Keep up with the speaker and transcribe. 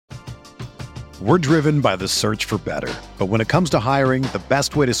We're driven by the search for better. But when it comes to hiring, the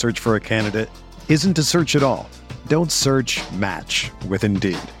best way to search for a candidate isn't to search at all. Don't search, match with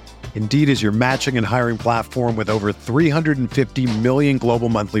Indeed. Indeed is your matching and hiring platform with over 350 million global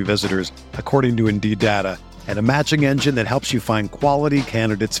monthly visitors, according to Indeed data, and a matching engine that helps you find quality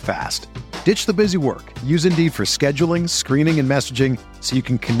candidates fast. Ditch the busy work. Use Indeed for scheduling, screening, and messaging so you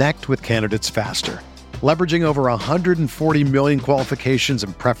can connect with candidates faster. Leveraging over 140 million qualifications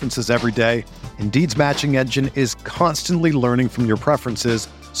and preferences every day, Indeed's matching engine is constantly learning from your preferences,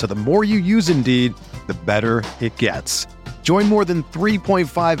 so the more you use Indeed, the better it gets. Join more than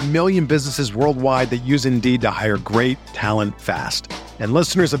 3.5 million businesses worldwide that use Indeed to hire great talent fast. And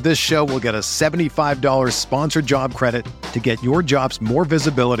listeners of this show will get a $75 sponsored job credit to get your jobs more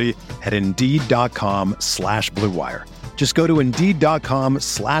visibility at Indeed.com/Blue Wire. Just go to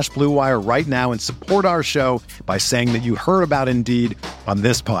Indeed.com/Blue Wire right now and support our show by saying that you heard about Indeed on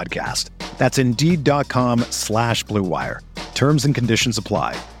this podcast. That's Indeed.com/Blue Wire. Terms and conditions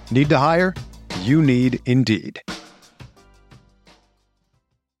apply. Need to hire? You need Indeed.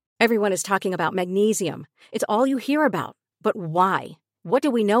 Everyone is talking about magnesium. It's all you hear about. But why? What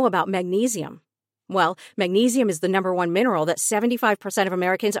do we know about magnesium? Well, magnesium is the number one mineral that 75% of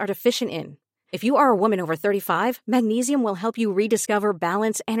Americans are deficient in. If you are a woman over 35, magnesium will help you rediscover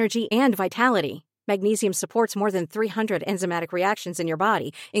balance, energy, and vitality. Magnesium supports more than 300 enzymatic reactions in your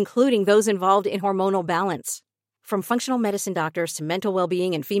body, including those involved in hormonal balance. From functional medicine doctors to mental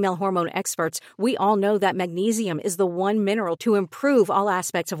well-being and female hormone experts, we all know that magnesium is the one mineral to improve all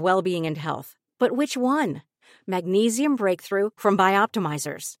aspects of well-being and health. But which one? Magnesium Breakthrough from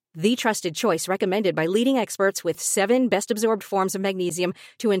Bioptimizers, the trusted choice recommended by leading experts with 7 best-absorbed forms of magnesium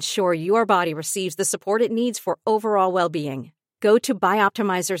to ensure your body receives the support it needs for overall well-being. Go to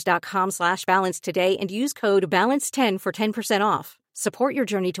bioptimizers.com/balance today and use code BALANCE10 for 10% off. Support your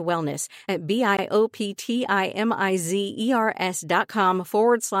journey to wellness at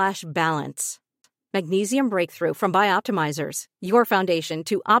bioptimizers.com/balance. Magnesium Breakthrough from Bioptimizers, your foundation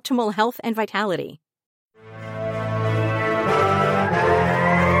to optimal health and vitality.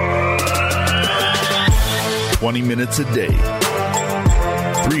 "20 minutes a day,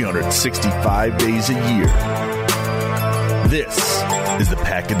 365 days a year." This is the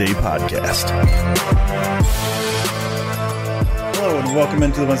Pack-A-Day Podcast. Hello and welcome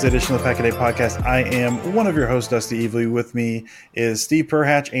into the Wednesday edition of the Pack-A-Day Podcast. I am one of your hosts, Dusty Evely. With me is Steve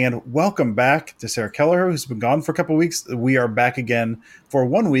Perhatch, and welcome back to Sarah Keller, who's been gone for a couple of weeks. We are back again for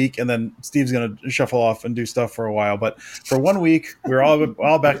 1 week, and then Steve's going to shuffle off and do stuff for a while. But for 1 week, we're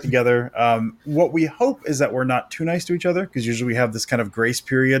all back together. What we hope is that we're not too nice to each other, because usually we have this kind of grace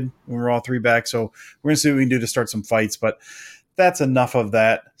period when we're all three back. So we're going to see what we can do to start some fights. But that's enough of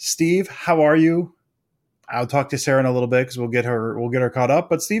that. Steve, how are you? I'll talk to Sarah in a little bit because we'll get her caught up.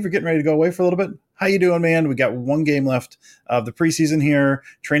 But Steve, you're getting ready to go away for a little bit. How you doing, man? We got one game left of the preseason here.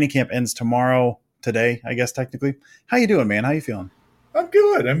 Training camp ends today, I guess, technically. How you doing, man? How you feeling? I'm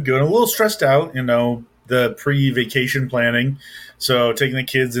good. A little stressed out, the pre-vacation planning. So taking the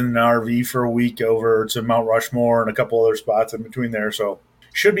kids in an RV for a week over to Mount Rushmore and a couple other spots in between there. So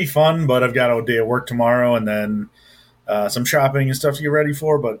should be fun, but I've got a day of work tomorrow and then some shopping and stuff to get ready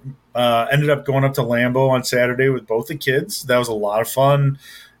for, but ended up going up to Lambeau on Saturday with both the kids. That was a lot of fun.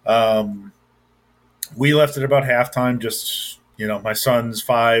 We left at about halftime, just, my son's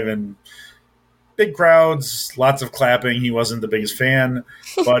 5 and big crowds, lots of clapping. He wasn't the biggest fan,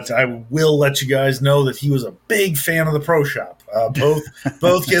 but I will let you guys know that he was a big fan of the Pro Shop. Both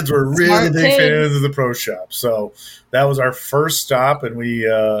kids were really big fans of the Pro Shop. So that was our first stop, and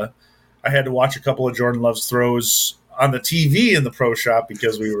I had to watch a couple of Jordan Love's throws on the TV in the Pro Shop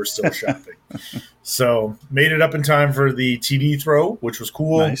because we were still shopping. So made it up in time for the TD throw, which was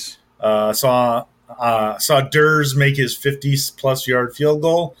cool. Nice. Saw Durs make his 50-plus yard field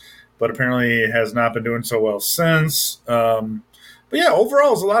goal, but apparently has not been doing so well since. But yeah, overall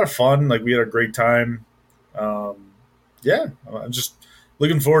it was a lot of fun. We had a great time. I'm just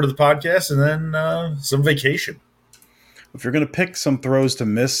looking forward to the podcast and then some vacation. If you're going to pick some throws to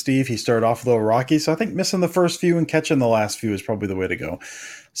miss, Steve, he started off a little rocky, so I think missing the first few and catching the last few is probably the way to go.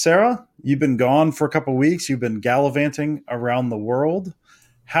 Sarah, you've been gone for a couple of weeks. You've been gallivanting around the world.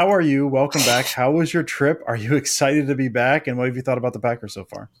 How are you? Welcome back. How was your trip? Are you excited to be back? And what have you thought about the Packers so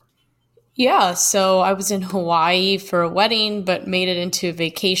far? Yeah, so I was in Hawaii for a wedding, but made it into a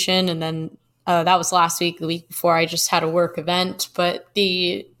vacation, and then that was last week. The week before, I just had a work event, but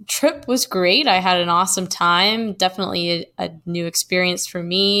the trip was great. I had an awesome time. Definitely a new experience for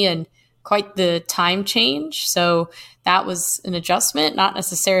me and quite the time change. So that was an adjustment, not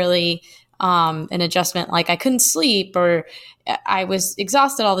necessarily an adjustment. Like I couldn't sleep or I was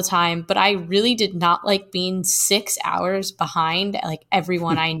exhausted all the time, but I really did not like being 6 hours behind like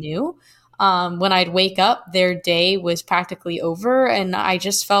everyone I knew. When I'd wake up, their day was practically over, and I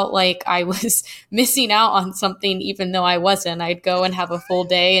just felt like I was missing out on something, even though I wasn't. I'd go and have a full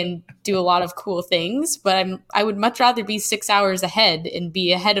day and do a lot of cool things, but I would much rather be 6 hours ahead and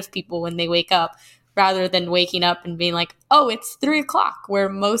be ahead of people when they wake up, rather than waking up and being like, oh, it's 3:00 where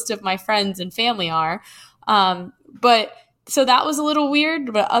most of my friends and family are. But so that was a little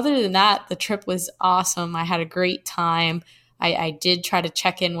weird. But other than that, the trip was awesome. I had a great time. I did try to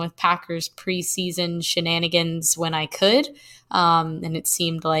check in with Packers preseason shenanigans when I could. And it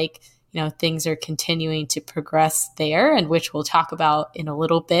seemed like, things are continuing to progress there, and which we'll talk about in a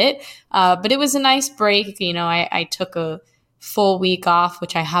little bit. But it was a nice break. I took a full week off,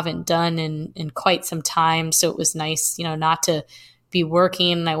 which I haven't done in quite some time. So it was nice, not to be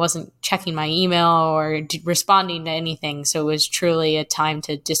working. I wasn't checking my email or responding to anything. So it was truly a time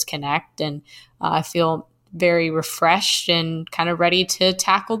to disconnect. And I feel very refreshed and kind of ready to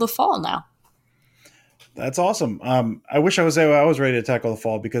tackle the fall now. That's awesome. I wish I was ready to tackle the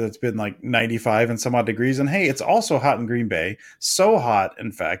fall, because it's been like 95 and some odd degrees. And hey, it's also hot in Green Bay. So hot,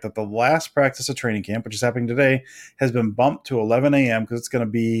 in fact, that the last practice of training camp, which is happening today, has been bumped to 11 a.m. because it's going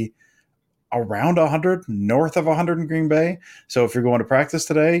to be around 100, north of 100 in Green Bay. So if you're going to practice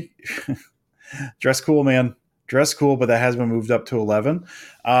today, dress cool, man. Dress cool, but that has been moved up to 11.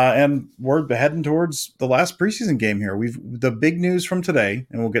 And we're heading towards the last preseason game here. The big news from today,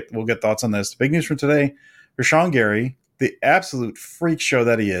 and we'll get thoughts on this. The big news from today, Rashawn Gary, the absolute freak show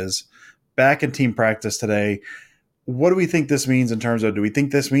that he is, back in team practice today. What do we think this means in terms of, do we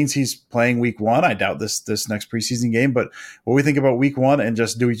think this means he's playing week one? I doubt this next preseason game, but what do we think about week one, and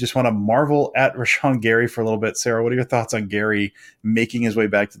do we just want to marvel at Rashawn Gary for a little bit? Sarah, what are your thoughts on Gary making his way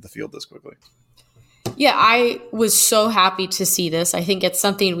back to the field this quickly? Yeah, I was so happy to see this. I think it's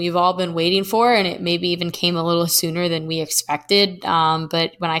something we've all been waiting for, and it maybe even came a little sooner than we expected.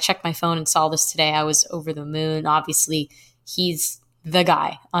 But when I checked my phone and saw this today, I was over the moon. Obviously, he's the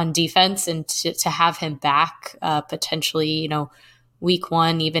guy on defense, and to have him back potentially, week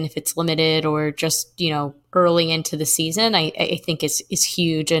one, even if it's limited or just, early into the season, I think is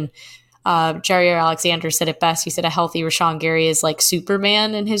huge. And Jerry Alexander said it best. He said a healthy Rashawn Gary is like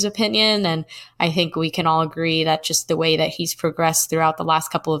Superman in his opinion. And I think we can all agree that just the way that he's progressed throughout the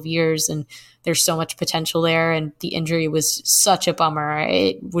last couple of years, and there's so much potential there. And the injury was such a bummer.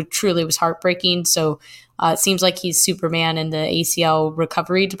 It truly was heartbreaking. So it seems like he's Superman in the ACL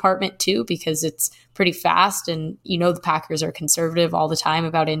recovery department too, because it's pretty fast. And the Packers are conservative all the time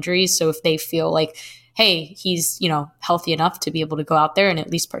about injuries. So if they feel like, hey, he's, healthy enough to be able to go out there and at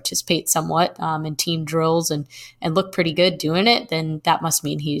least participate somewhat in team drills and look pretty good doing it, then that must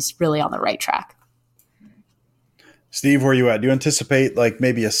mean he's really on the right track. Steve, where are you at? Do you anticipate like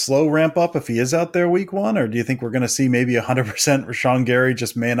maybe a slow ramp up if he is out there week one, or do you think we're going to see maybe 100% Rashawn Gary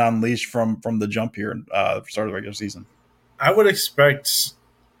just man on leash from the jump here start of the regular season? I would expect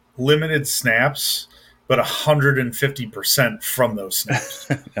limited snaps, but 150% from those snaps.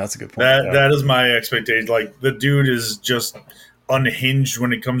 That's a good point. That is my expectation. Like, the dude is just unhinged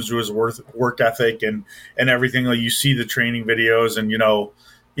when it comes to his work ethic and everything. Like, you see the training videos, and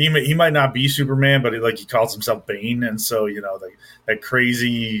he might not be Superman, but he calls himself Bane, and so that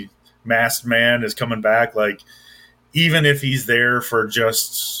crazy masked man is coming back. Like, even if he's there for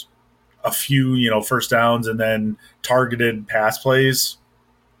just a few first downs and then targeted pass plays,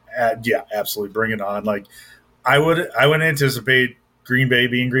 yeah, absolutely, bring it on. Like, I would anticipate Green Bay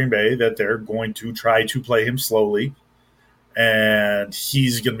being Green Bay, that they're going to try to play him slowly, and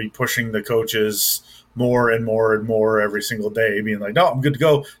he's going to be pushing the coaches more and more and more every single day, being like, no, I'm good to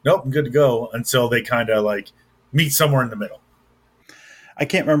go. Nope, I'm good to go, until they kind of meet somewhere in the middle. I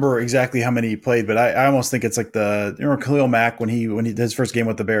can't remember exactly how many he played, but I almost think it's like Khalil Mack when he did his first game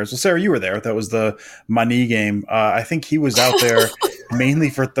with the Bears. Well, Sarah, you were there. That was the Mani game. I think he was out there mainly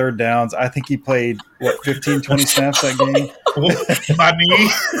for third downs. I think he played 15, 20 snaps that game. Mani.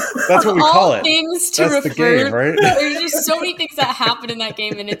 That's what we call it. Things to That's refer. the game, right? There's just so many things that happen in that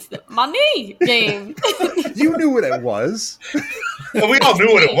game, and it's the Mani game. You knew what it was. Well, we all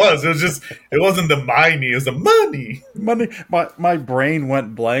knew what it was. It wasn't the Mani, it was the money. My brain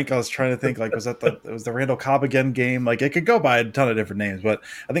went blank. I was trying to think, was that it was the Randall Cobb again game? Like, it could go by a ton of different names, but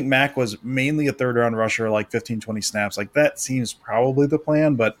I think Mack was mainly a third round rusher, 15, 20 snaps. Like, that seems probably the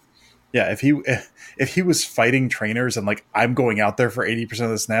plan, but yeah, if he was fighting trainers and I'm going out there for 80%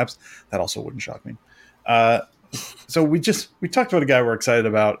 of the snaps, that also wouldn't shock me. So we talked about a guy we're excited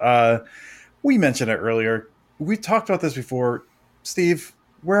about. We mentioned it earlier. We talked about this before. Steve,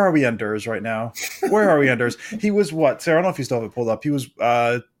 Where are we on Durs right now? Where are we on Durs? He was what? Sarah, I don't know if you still have it pulled up. He was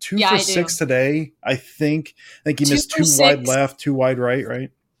 2 for 6 today, I think. I think he missed 2 wide left, 2 wide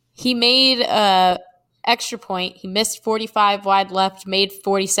right? He made extra point. He missed 45 wide left, made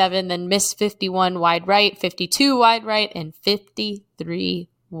 47, then missed 51 wide right, 52 wide right, and 53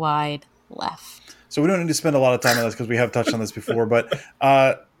 wide left. So we don't need to spend a lot of time on this because we have touched on this before, but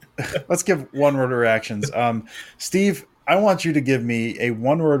let's give one-word reactions. Steve, I want you to give me a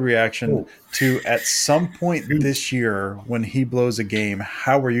one-word reaction to at some point this year when he blows a game.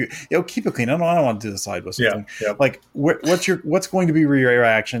 How are you? Keep it clean. I don't want to do the side whistle thing. Yeah. Like, what's going to be your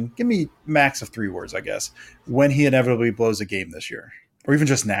reaction? Give me max of 3 words, I guess, when he inevitably blows a game this year, or even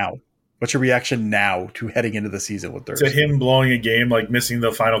just now. What's your reaction now to heading into the season with Thursday? To him blowing a game, like missing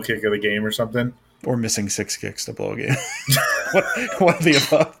the final kick of the game or something, or missing 6 kicks to blow a game. What of the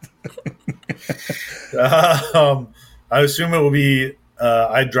above? I assume it will be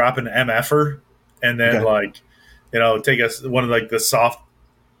I drop an MFer and then take one of like the soft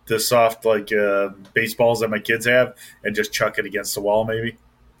baseballs that my kids have and just chuck it against the wall maybe.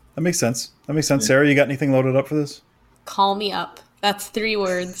 That makes sense. Yeah. Sarah, you got anything loaded up for this? Call me up. That's 3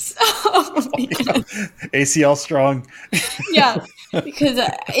 words. ACL strong. Yeah, because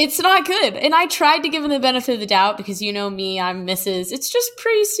it's not good. And I tried to give him the benefit of the doubt because you know me, I'm Mrs. It's just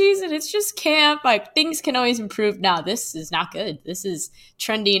preseason. It's just camp. Like, things can always improve. Now, this is not good. This is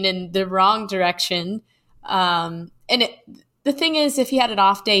trending in the wrong direction. The thing is, if he had an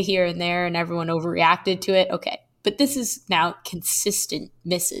off day here and there and everyone overreacted to it, okay. But this is now consistent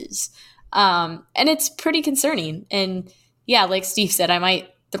misses. And it's pretty concerning. And yeah, like Steve said, I might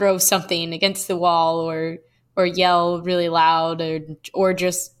throw something against the wall or yell really loud or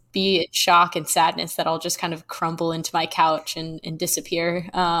just be in shock and sadness that I'll just kind of crumble into my couch and disappear.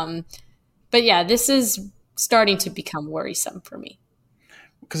 But yeah, this is starting to become worrisome for me.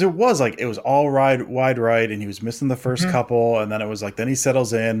 Because it was all wide right, and he was missing the first couple, and then it was like, then he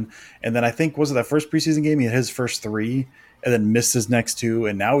settles in, and then I think, was it that first preseason game, he had his first 3, and then missed his next 2,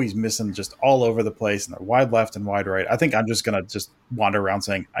 and now he's missing just all over the place, and they're wide left and wide right. I think I'm just going to just wander around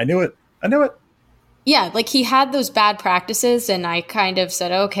saying, I knew it. Yeah, like he had those bad practices, and I kind of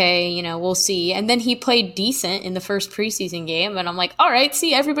said, okay, we'll see. And then he played decent in the first preseason game, and I'm like, all right,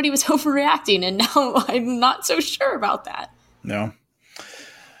 see, everybody was overreacting, and now I'm not so sure about that. No.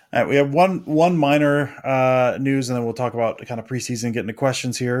 All right, we have one minor news, and then we'll talk about kind of preseason, getting to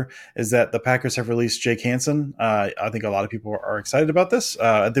questions here, is that the Packers have released Jake Hansen. I think a lot of people are excited about this.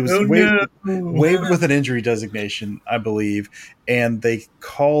 There was waived with an injury designation, I believe, and they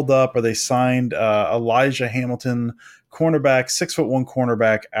called up or they signed Elijah Hamilton, cornerback, 6'1"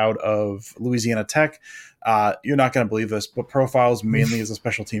 cornerback out of Louisiana Tech. You're not going to believe this, but profiles mainly as a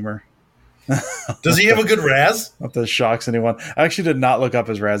special teamer. Does he have a good RAS? Not that shocks anyone. I actually did not look up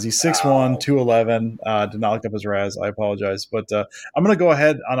his RAS. He's 6'1", 211. Did not look up his RAS. I apologize. But I'm going to go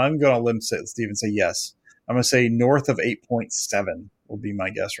ahead and I'm going to limb Steve and say yes. I'm going to say north of 8.7 will be my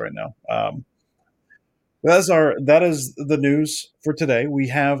guess right now. That is the news for today. We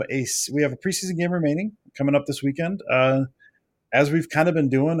have a preseason game remaining coming up this weekend. As we've kind of been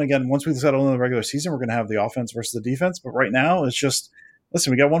doing, again, once we settle in the regular season, we're going to have the offense versus the defense. But right now, it's just,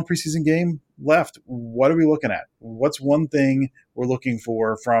 listen, we got one preseason game left. What are we looking at? What's one thing we're looking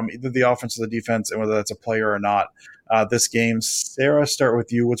for from either the offense or the defense, and whether that's a player or not, this game? Sarah, start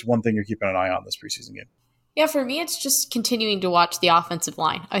with you. What's one thing you're keeping an eye on this preseason game? Yeah, for me, it's just continuing to watch the offensive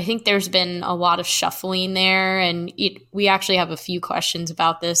line. I think there's been a lot of shuffling there, and we actually have a few questions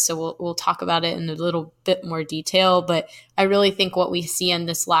about this, so we'll talk about it in a little bit more detail. But I really think what we see in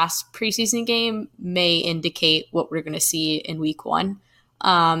this last preseason game may indicate what we're going to see in week 1.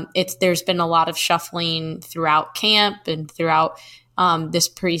 There's been a lot of shuffling throughout camp and throughout this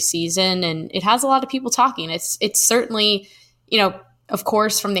preseason, and it has a lot of people talking. It's certainly, of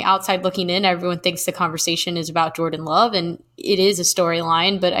course, from the outside looking in, everyone thinks the conversation is about Jordan Love, and it is a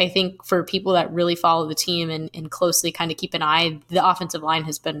storyline. But I think for people that really follow the team and closely kind of keep an eye, the offensive line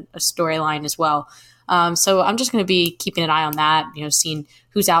has been a storyline as well. So I'm just going to be keeping an eye on that, seeing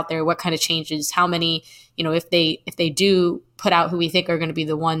who's out there, what kind of changes, how many, if they do put out who we think are going to be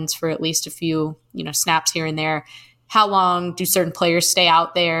the ones for at least a few, snaps here and there. How long do certain players stay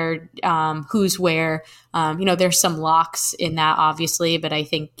out there? Who's where? There's some locks in that, obviously, but I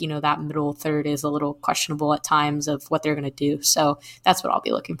think, that middle third is a little questionable at times of what they're going to do. So that's what I'll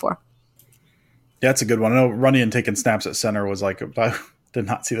be looking for. Yeah, that's a good one. I know running and taking snaps at center was I did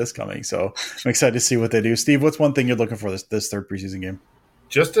not see this coming. So I'm excited to see what they do. Steve, what's one thing you're looking for this third preseason game?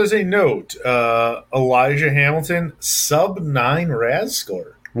 Just as a note, Elijah Hamilton, sub-9 RAS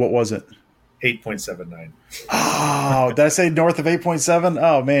score. What was it? 8.79. Oh, did I say north of 8.7?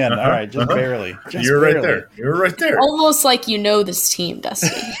 Oh, man. All right, just barely. You're right there. You're right there. Almost like you know this team, Dusty.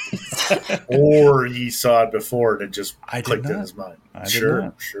 Or he saw it before and it just clicked in his mind.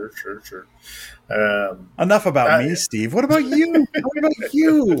 Sure. Enough about me, Steve. What about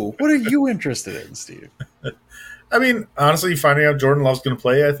you? What are you interested in, Steve? I mean, honestly, finding out Jordan Love's going to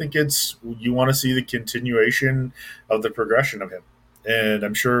play, I think you want to see the continuation of the progression of him. And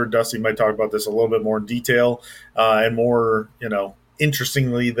I'm sure Dusty might talk about this a little bit more in detail and more,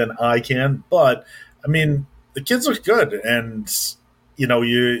 interestingly than I can. But, I mean, the kids look good. And,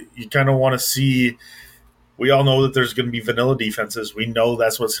 you kind of want to see – we all know that there's going to be vanilla defenses. We know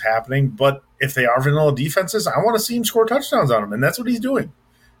that's what's happening. But if they are vanilla defenses, I want to see him score touchdowns on them. And that's what he's doing.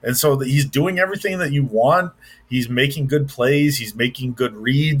 And so he's doing everything that you want. He's making good plays. He's making good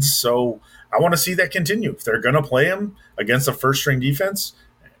reads. So I want to see that continue. If they're going to play him against a first-string defense,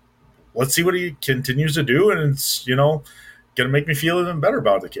 let's see what he continues to do. And it's, going to make me feel even better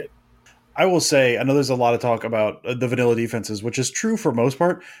about the kid. I will say, I know there's a lot of talk about the vanilla defenses, which is true for most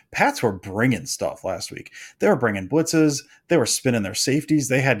part. Pats were bringing stuff last week. They were bringing blitzes. They were spinning their safeties.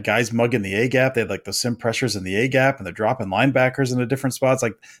 They had guys mugging the A-gap. They had like the sim pressures in the A-gap, and they're dropping linebackers into different spots.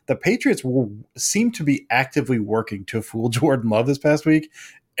 Like the Patriots seem to be actively working to fool Jordan Love this past week,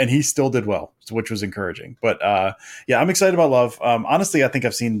 and he still did well, which was encouraging. But yeah, I'm excited about Love. Honestly, I think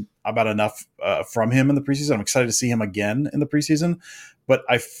I've seen about enough from him in the preseason. I'm excited to see him again in the preseason. But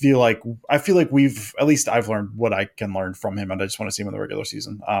I feel like I've learned what I can learn from him, and I just want to see him in the regular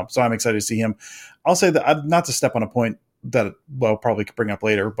season. So I'm excited to see him. I'll say that not to step on a point that we'll probably bring up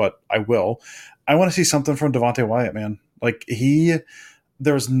later, but I will. I want to see something from Devontae Wyatt, man. Like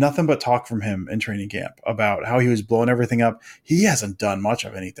there was nothing but talk from him in training camp about how he was blowing everything up. He hasn't done much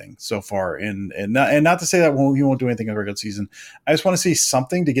of anything so far, and not to say that he won't do anything in the regular season. I just want to see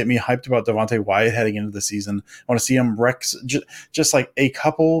something to get me hyped about Devontae Wyatt heading into the season. I want to see him wreck just like a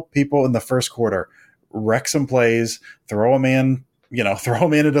couple people in the first quarter, wreck some plays, throw a man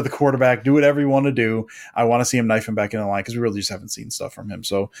into the quarterback, do whatever you want to do. I want to see him knife him back in the line because we really just haven't seen stuff from him.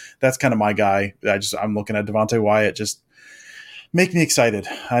 So that's kind of my guy. I'm looking at Devontae Wyatt just make me excited.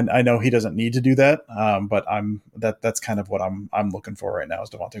 I know he doesn't need to do that, but that's kind of what I'm looking for right now is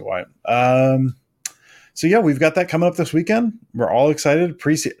Devontae Wyatt. So yeah, we've got that coming up this weekend. We're all excited.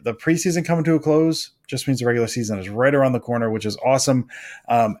 The preseason coming to a close just means the regular season is right around the corner, which is awesome.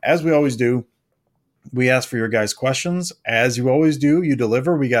 As we always do, we ask for your guys' questions. As you always do, you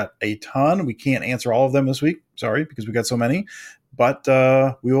deliver. We got a ton. We can't answer all of them this week. Sorry, because we got so many. But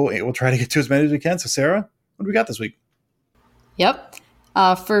we'll try to get to as many as we can. So Sarah, what do we got this week? Yep.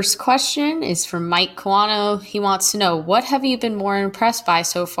 First question is from Mike Kawano. He wants to know, what have you been more impressed by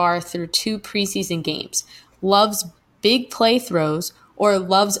so far through 2 preseason games? Love's big play throws or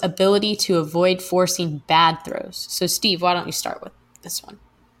Love's ability to avoid forcing bad throws? So, Steve, why don't you start with this one?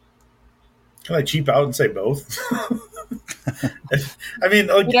 Can I cheap out and say both? I mean,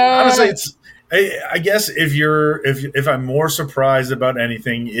 honestly, I guess if I'm more surprised about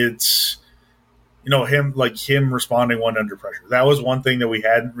anything, it's him responding one under pressure. That was one thing that we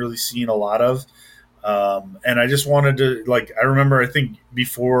hadn't really seen a lot of. And I just wanted to, I remember, I think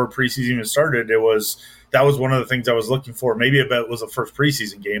before preseason even started, that was one of the things I was looking for. Maybe it was the first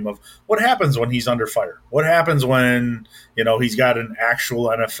preseason game of what happens when he's under fire. What happens when, he's got an actual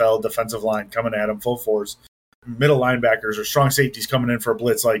NFL defensive line coming at him full force, middle linebackers or strong safeties coming in for a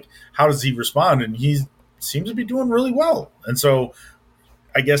blitz. How does he respond? And he seems to be doing really well. And so,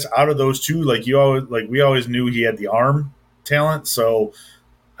 I guess out of those two, we always knew he had the arm talent. So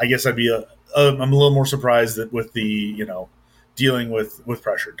I guess I'm a little more surprised that with the, dealing with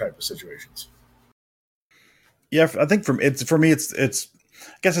pressure type of situations. Yeah, I think for me, it's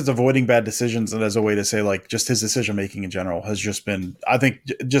I guess it's avoiding bad decisions, and as a way to say just his decision making in general has just been, I think,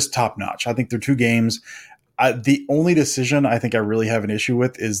 just top notch. I think through 2 games. The only decision I think I really have an issue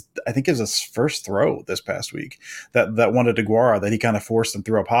with is his first throw this past week, that one to DeGuara that he kind of forced and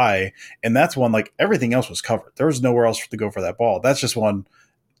threw up high. And that's one, everything else was covered. There was nowhere else to go for that ball. That's just one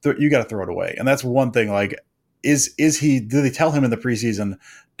you got to throw it away. And that's one thing, did they tell him in the preseason,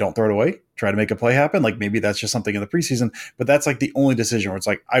 don't throw it away, try to make a play happen? Maybe that's just something in the preseason, but that's the only decision where it's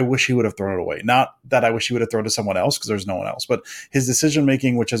I wish he would have thrown it away. Not that I wish he would have thrown to someone else because there's no one else, but his decision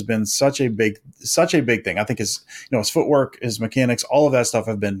making, which has been such a big thing. I think his footwork, his mechanics, all of that stuff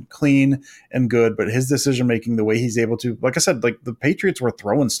have been clean and good, but his decision making, the way he's able to, like I said, the Patriots were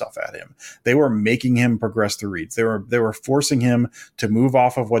throwing stuff at him. They were making him progress through reads. They were forcing him to move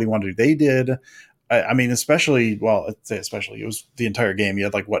off of what he wanted to do. They did I mean, especially, well, I'd say especially, it was the entire game. You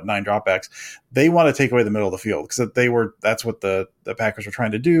had 9 dropbacks. They want to take away the middle of the field because that's what the Packers were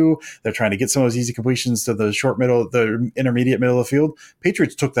trying to do. They're trying to get some of those easy completions to the short middle, the intermediate middle of the field.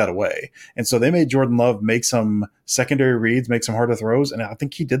 Patriots took that away. And so they made Jordan Love make some secondary reads, make some harder throws. And I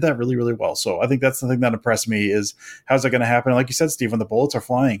think he did that really, really well. So I think that's the thing that impressed me is how's that going to happen? And like you said, Steve, when the bullets are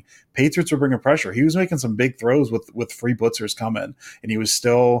flying, Patriots were bringing pressure. He was making some big throws with free blitzers coming. And he was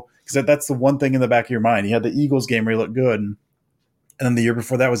still, because that's the one thing in the back of your mind. He had the Eagles game where he looked good. And then the year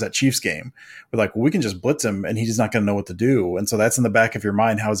before that was that Chiefs game. We're like, well, we can just blitz him and he's not going to know what to do. And so that's in the back of your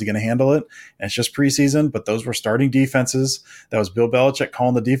mind. How is he going to handle it? And it's just preseason, but those were starting defenses. That was Bill Belichick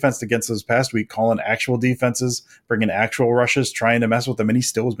calling the defense against this past week, calling actual defenses, bringing actual rushes, trying to mess with them. And he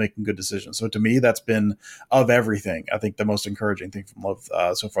still was making good decisions. So to me, that's been, of everything, I think the most encouraging thing from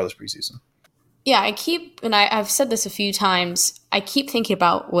Love so far this preseason. Yeah, I've said this a few times, I keep thinking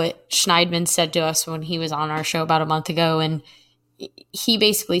about what Schneidman said to us when he was on our show about a month ago. And he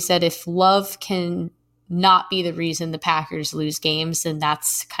basically said if Love can not be the reason the Packers lose games, then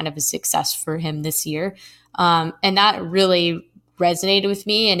that's kind of a success for him this year. And that really resonated with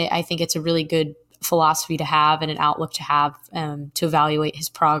me. And I think it's a really good philosophy to have and an outlook to have to evaluate his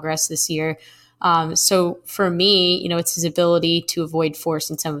progress this year. So for me, it's his ability to avoid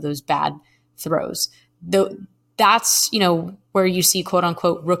forcing some of those bad throws. That's, where you see quote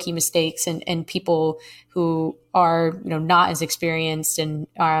unquote rookie mistakes and people who are, not as experienced and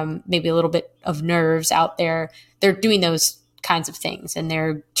maybe a little bit of nerves out there. They're doing those kinds of things and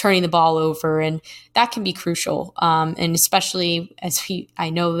they're turning the ball over, and that can be crucial. And especially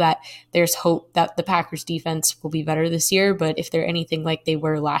I know that there's hope that the Packers defense will be better this year, but if they're anything like they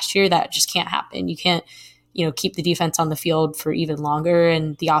were last year, that just can't happen. You can't, keep the defense on the field for even longer,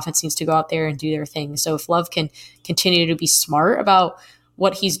 and the offense needs to go out there and do their thing. So if Love can continue to be smart about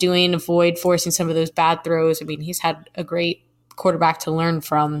what he's doing, avoid forcing some of those bad throws. I mean, he's had a great quarterback to learn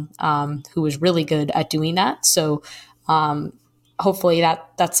from who was really good at doing that. So hopefully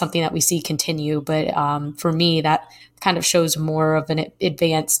that's something that we see continue. But for me, that kind of shows more of an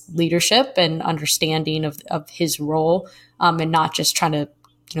advanced leadership and understanding of his role and not just trying to,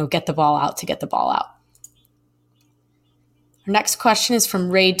 get the ball out to get the ball out. Our next question is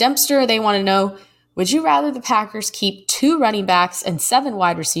from Ray Dempster. They want to know, would you rather the Packers keep 2 running backs and 7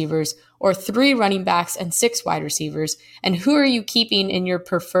 wide receivers or 3 running backs and 6 wide receivers? And who are you keeping in your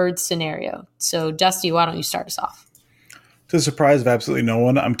preferred scenario? So, Dusty, why don't you start us off? To the surprise of absolutely no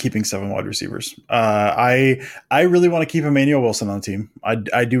one, I'm keeping 7 wide receivers. I really want to keep Emmanuel Wilson on the team.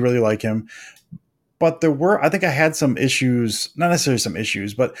 I do really like him. But I think I had some issues, not necessarily some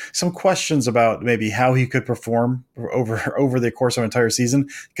issues, but some questions about maybe how he could perform over the course of an entire season,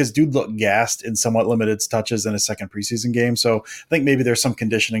 because dude looked gassed in somewhat limited touches in his second preseason game. So I think maybe there's some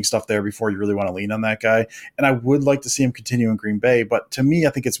conditioning stuff there before you really want to lean on that guy. And I would like to see him continue in Green Bay. But to me, I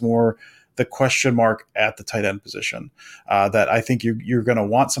think it's more the question mark at the tight end position that I think you're going to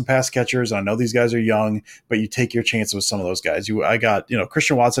want some pass catchers. And I know these guys are young, but you take your chances with some of those guys. I got,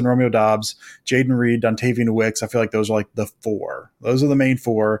 Christian Watson, Romeo Doubs, Jaden Reed, Dontavian Wicks. I feel like those are like the 4. Those are the main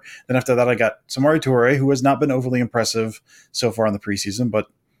 4. Then after that, I got Samori Toure, who has not been overly impressive so far in the preseason, but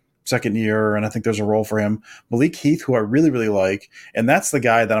second year, and I think there's a role for him. Malik Heath, who I really, really like. And that's the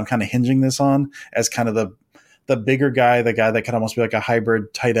guy that I'm kind of hinging this on as kind of the bigger guy, the guy that can almost be like a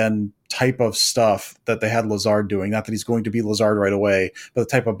hybrid tight end type of stuff that they had Lazard doing. Not that he's going to be Lazard right away, but the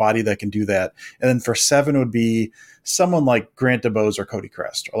type of body that can do that. And then for 7 would be someone like Grant DeBose or Cody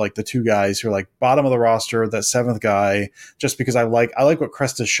Crest, or like the 2 guys who are like bottom of the roster, that 7th guy, just because I like what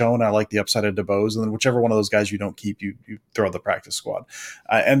Crest has shown. I like the upside of DeBose, and then whichever one of those guys you don't keep, you throw the practice squad.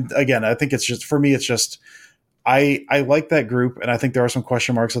 And again, I think it's just, for me, it's just, I like that group, and I think there are some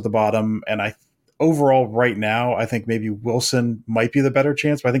question marks at the bottom, and overall, right now, I think maybe Wilson might be the better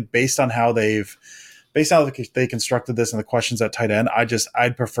chance. But I think based on how they constructed this and the questions at tight end,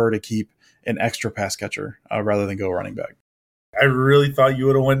 I'd prefer to keep an extra pass catcher rather than go running back. I really thought you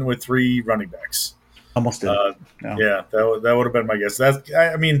would have went with 3 running backs. Almost did. Yeah, that would have been my guess.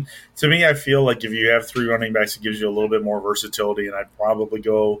 To me, I feel like if you have 3 running backs, it gives you a little bit more versatility, and I'd probably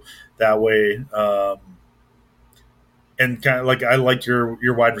go that way. And kind of like I like your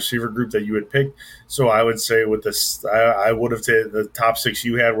wide receiver group that you had picked. So I would say with this, I would have taken the top 6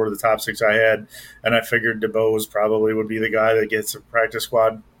 you had were the top 6 I had, and I figured DeBose probably would be the guy that gets a practice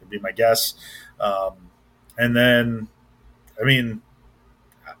squad. Would be my guess. And then,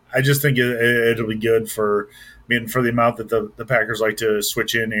 I just think it'll be good for the amount that the Packers like to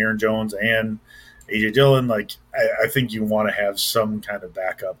switch in Aaron Jones and AJ Dillon. Like I think you want to have some kind of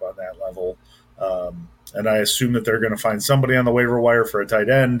backup on that level. And I assume that they're going to find somebody on the waiver wire for a tight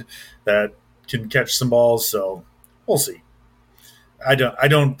end that can catch some balls, so we'll see. I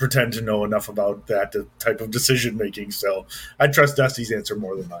don't pretend to know enough about that type of decision making, so I trust Dusty's answer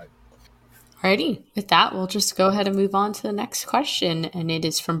more than mine. Alrighty, with that, we'll just go ahead and move on to the next question, and it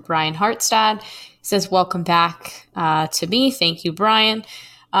is from Brian Hartstad. He says, welcome back to me. Thank you, Brian.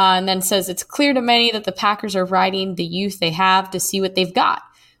 And then says, it's clear to many that the Packers are riding the youth they have to see what they've got.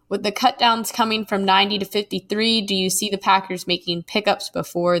 With the cutdowns coming from 90 to 53, do you see the Packers making pickups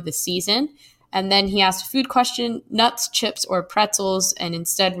before the season? And then he asked a food question, nuts, chips, or pretzels. And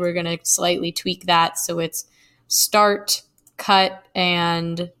instead, we're going to slightly tweak that. So it's start, cut,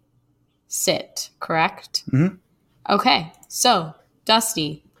 and sit, correct? Mm-hmm. Okay. So,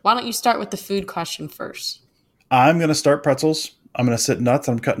 Dusty, why don't you start with the food question first? I'm going to start pretzels. I'm going to sit nuts.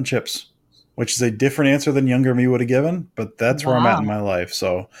 I'm cutting chips, which is a different answer than younger me would have given. But that's where I'm at in my life.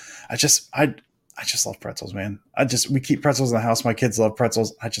 So I just love pretzels, man. We keep pretzels in the house. My kids love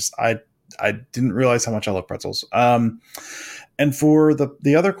pretzels. I didn't realize how much I love pretzels. And for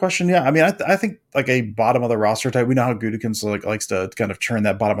the other question, yeah, I mean, I think like a bottom of the roster type. We know how Gutekunst likes to kind of churn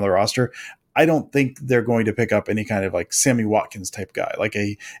that bottom of the roster. I don't think they're going to pick up any kind of like Sammy Watkins type guy, like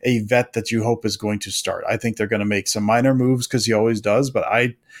a vet that you hope is going to start. I think they're going to make some minor moves because he always does. But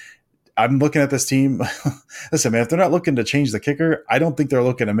I'm looking at this team. Listen, man, if they're not looking to change the kicker, I don't think they're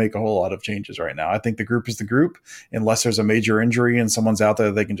looking to make a whole lot of changes right now. I think the group is the group, unless there's a major injury and someone's out there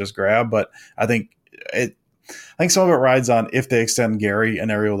that they can just grab. But I think some of it rides on if they extend Gary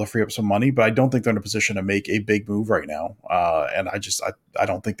and are able to free up some money. But I don't think they're in a position to make a big move right now. And I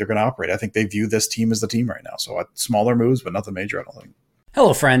don't think they're going to operate. I think they view this team as the team right now. So smaller moves, but nothing major, I don't think.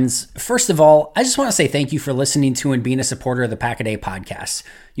 Hello, friends. First of all, I just want to say thank you for listening to and being a supporter of the Pack-A-Day podcast.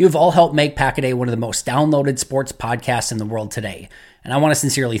 You have all helped make Pack-A-Day one of the most downloaded sports podcasts in the world today, and I want to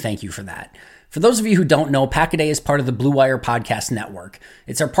sincerely thank you for that. For those of you who don't know, Pack-A-Day is part of the Blue Wire podcast network.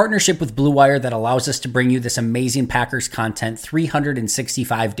 It's our partnership with Blue Wire that allows us to bring you this amazing Packers content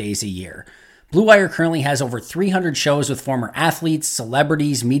 365 days a year. Blue Wire currently has over 300 shows with former athletes,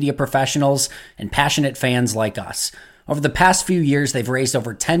 celebrities, media professionals, and passionate fans like us. Over the past few years, they've raised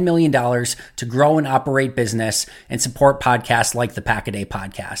over $10 million to grow and operate business and support podcasts like the Pack-A-Day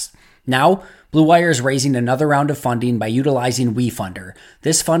podcast. Now, Blue Wire is raising another round of funding by utilizing WeFunder.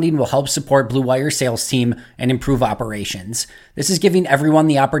 This funding will help support Blue Wire's sales team and improve operations. This is giving everyone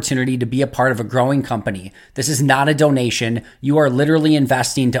the opportunity to be a part of a growing company. This is not a donation. You are literally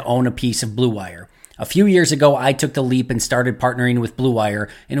investing to own a piece of Blue Wire. A few years ago, I took the leap and started partnering with Blue Wire,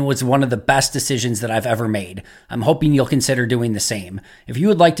 and it was one of the best decisions that I've ever made. I'm hoping you'll consider doing the same. If you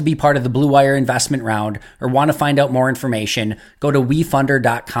would like to be part of the Blue Wire investment round or want to find out more information, go to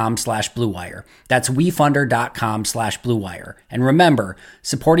wefunder.com/bluewire. That's wefunder.com/bluewire. And remember,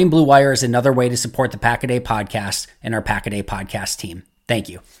 supporting Blue Wire is another way to support the Pack-A-Day podcast and our Pack-A-Day podcast team. Thank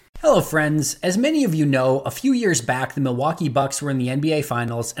you. Hello, friends. As many of you know, a few years back, the Milwaukee Bucks were in the NBA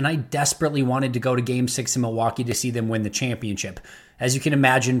Finals, and I desperately wanted to go to Game 6 in Milwaukee to see them win the championship. As you can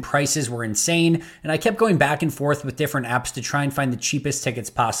imagine, prices were insane, and I kept going back and forth with different apps to try and find the cheapest tickets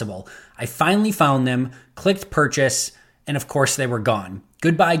possible. I finally found them, clicked purchase, and of course they were gone.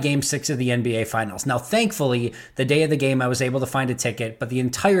 Goodbye Game 6 of the NBA Finals. Now, thankfully, the day of the game I was able to find a ticket, but the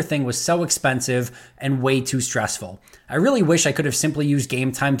entire thing was so expensive and way too stressful. I really wish I could have simply used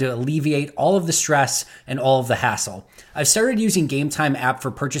Game Time to alleviate all of the stress and all of the hassle. I've started using Game Time app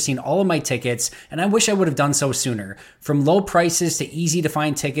for purchasing all of my tickets, and I wish I would have done so sooner. From low prices to easy to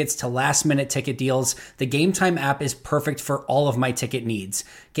find tickets to last minute ticket deals, the Game Time app is perfect for all of my ticket needs.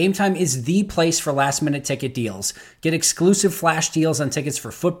 Game Time is the place for last minute ticket deals. Get exclusive flash deals on tickets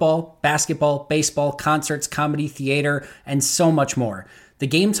for football, basketball, baseball, concerts, comedy, theater, and so much more. The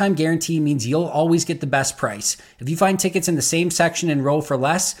Game Time guarantee means you'll always get the best price. If you find tickets in the same section and row for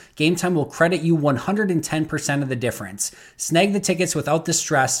less, Game Time will credit you 110% of the difference. Snag the tickets without the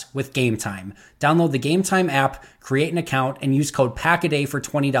stress with Game Time. Download the Game Time app, create an account, and use code PACKADAY for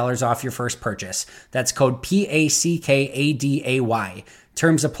 $20 off your first purchase. That's code PACKADAY.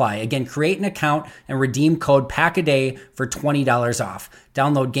 Terms apply. Again, create an account and redeem code PACKADAY for $20 off.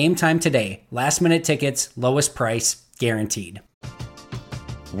 Download Game Time today. Last minute tickets, lowest price, guaranteed.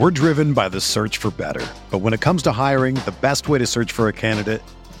 We're driven by the search for better. But when it comes to hiring, the best way to search for a candidate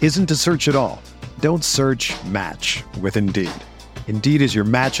isn't to search at all. Don't search, match with Indeed. Indeed is your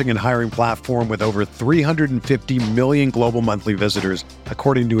matching and hiring platform with over 350 million global monthly visitors,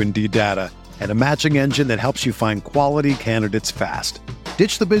 according to Indeed data, and a matching engine that helps you find quality candidates fast.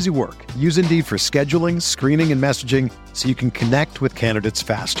 Ditch the busy work. Use Indeed for scheduling, screening, and messaging so you can connect with candidates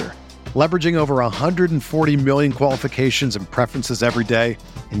faster. Leveraging over 140 million qualifications and preferences every day,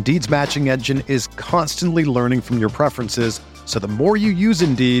 Indeed's matching engine is constantly learning from your preferences So the more you use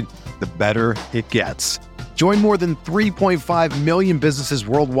Indeed, the better it gets. Join more than 3.5 million businesses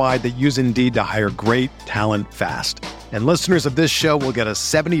worldwide that use Indeed to hire great talent fast. And listeners of this show will get a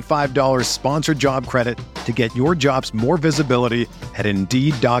 $75 sponsored job credit to get your jobs more visibility at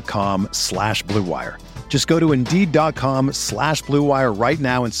Indeed.com/Blue Wire. Just go to Indeed.com/Blue Wire right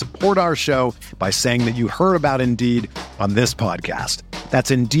now and support our show by saying that you heard about Indeed on this podcast.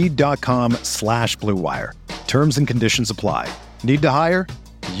 That's Indeed.com/Blue Wire. Terms and conditions apply. Need to hire?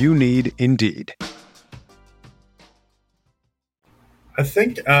 You need Indeed. I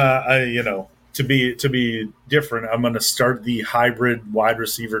think to be different, I'm going to start the hybrid wide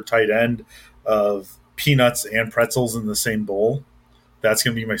receiver tight end of peanuts and pretzels in the same bowl. That's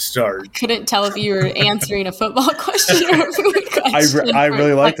going to be my start. Couldn't tell if you were answering a football question or a food question. I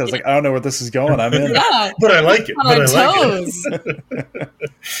really liked it. I was like, I don't know where this is going. I'm in. Yeah, but I like it. On our toes.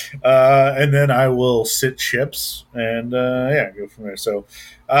 And then I will sit chips and go from there. So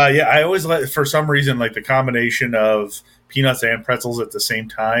I always for some reason like the combination of peanuts and pretzels at the same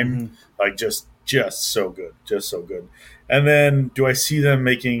time, like just so good, just so good. And then do I see them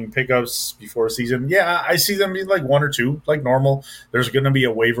making pickups before season? Yeah, I see them being like one or two, like normal. There's going to be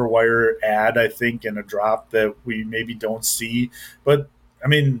a waiver wire ad, I think, and a drop that we maybe don't see. But, I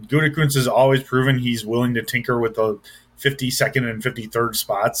mean, Gutekunst has always proven he's willing to tinker with the 52nd and 53rd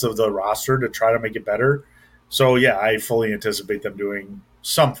spots of the roster to try to make it better. So, yeah, I fully anticipate them doing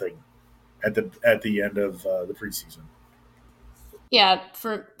something at the end of the preseason. Yeah,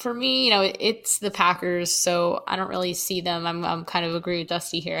 for me, it's the Packers, so I don't really see them. I'm kind of agree with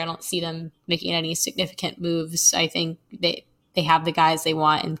Dusty here. I don't see them making any significant moves. I think they have the guys they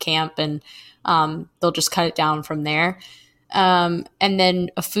want in camp, and they'll just cut it down from there. And then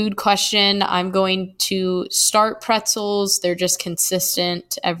a food question, I'm going to start pretzels. They're just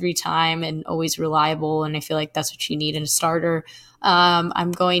consistent every time and always reliable, and I feel like that's what you need in a starter.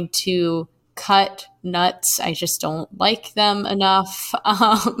 I'm going to cut nuts. I just don't like them enough.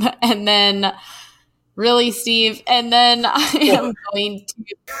 And then really, Steve, and then I am going to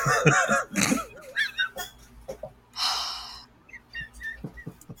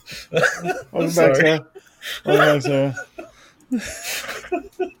Welcome back, Sarah.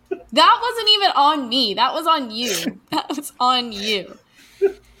 That wasn't even on me. That was on you. That was on you.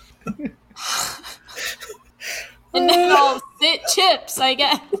 And then I'll sit chips, I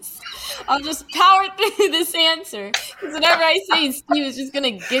guess. I'll just power through this answer. Because whenever I say Steve is just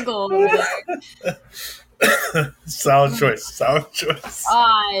going to giggle over there. Solid choice.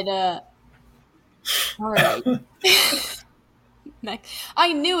 God. All right.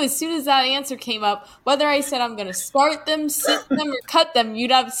 I knew as soon as that answer came up, whether I said I'm going to start them, sit them, or cut them,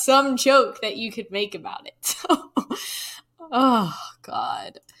 you'd have some joke that you could make about it. So, oh,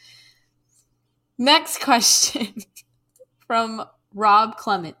 God. Next question from Rob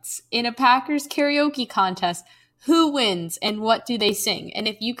Clements. In a Packers karaoke contest, who wins and what do they sing? And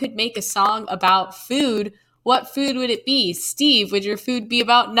if you could make a song about food, what food would it be? Steve, would your food be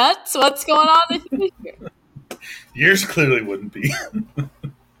about nuts? What's going on with you here? Yours clearly wouldn't be.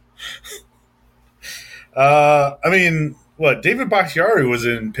 I mean, what? David Bakhtiari was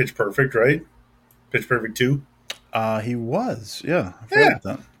in Pitch Perfect, right? Pitch Perfect 2? He was, yeah. I Yeah. about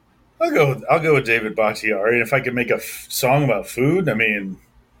that. I'll go with David Bakhtiari. And if I could make a song about food, I mean,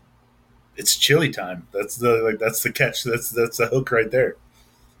 it's chili time. That's the catch. That's the hook right there.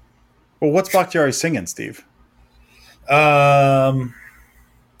 Well, what's Bakhtiari singing, Steve? I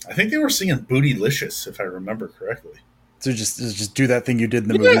think they were singing "Bootylicious," if I remember correctly. So just do that thing you did in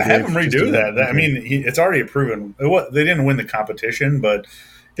the movie. Yeah, have him redo that. I mean, it's already proven. They didn't win the competition, but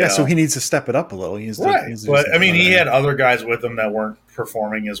so he needs to step it up a little. But I mean, he had other guys with him that weren't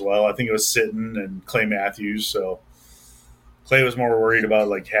performing as well. I think it was Sitton and Clay Matthews. So Clay was more worried about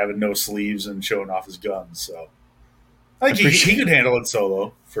like having no sleeves and showing off his guns. So I think he could handle it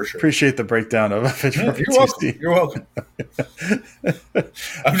solo for sure. Appreciate the breakdown of Pitch Perfect. You're welcome.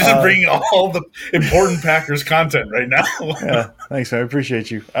 I'm just bringing all the important Packers content right now. Yeah, thanks, man. I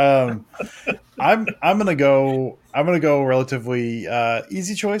appreciate you. I'm gonna go relatively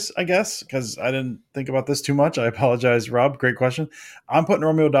easy choice, I guess, because I didn't think about this too much. I apologize, Rob. Great question. I'm putting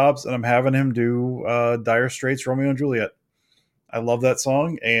Romeo Dobbs, and I'm having him do Dire Straits' Romeo and Juliet. I love that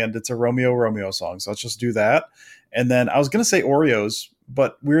song, and it's a Romeo song. So let's just do that. And then I was going to say Oreos,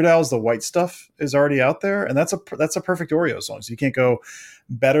 but Weird Al's The White Stuff is already out there, and that's a perfect Oreo song. So you can't go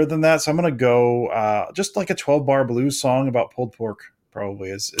better than that. So I'm going to go just like a 12-bar blues song about pulled pork. Probably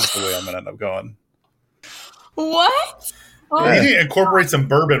is the way I'm going to end up going. What? Oh. Yeah, you need to incorporate some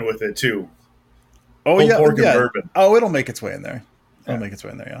bourbon with it too. Oh, pulled pork and bourbon. Oh, it'll make its way in there.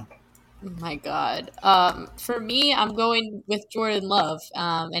 Yeah. My God. For me, I'm going with Jordan Love,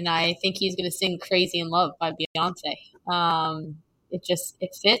 and I think he's going to sing "Crazy in Love" by Beyonce.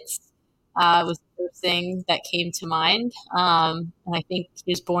 It fits. It was the first thing that came to mind, and I think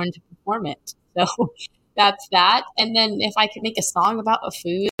he was born to perform it. So that's that. And then if I could make a song about a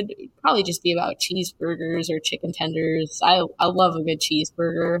food, it'd probably just be about cheeseburgers or chicken tenders. I love a good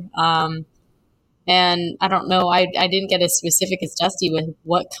cheeseburger. And I don't know, I didn't get as specific as Dusty with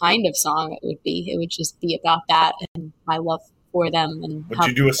what kind of song it would be. It would just be about that and my love for them. And Would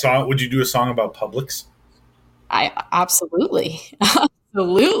you do a song? Would you do a song about Publix? I absolutely,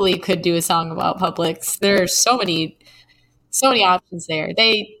 absolutely could do a song about Publix. There are so many options there.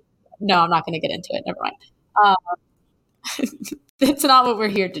 No, I'm not going to get into it. Never mind. It's not what we're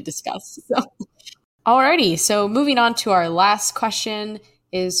here to discuss. So. Alrighty, so moving on to our last question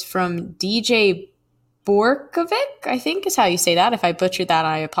is from DJ Borkovic, I think is how you say that. If I butchered that,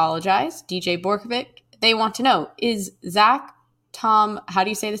 I apologize. DJ Borkovic. They want to know, is Zach Tom, how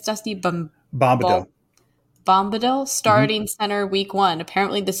do you say this, Dusty? Bombadil. Bombadil starting center week 1.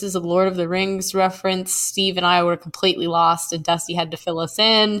 Apparently this is a Lord of the Rings reference. Steve and I were completely lost and Dusty had to fill us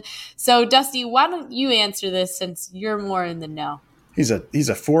in. So Dusty, why don't you answer this since you're more in the know? He's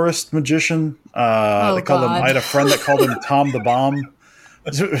a forest magician. They called him. I had a friend that called him Tom the Bomb.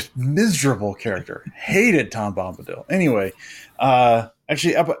 Miserable character. Hated Tom Bombadil. Anyway,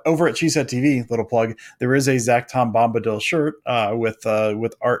 actually, up over at Cheesehead TV, little plug, there is a Zach Tom Bombadil shirt with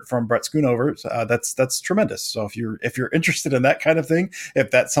art from Brett Schoonover. That's tremendous. So if you're interested in that kind of thing,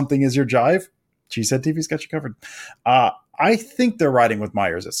 if that something is your jive, Cheesehead TV's got you covered. I think they're riding with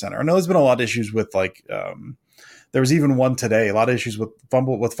Myers at center. I know there's been a lot of issues with there was even one today, a lot of issues with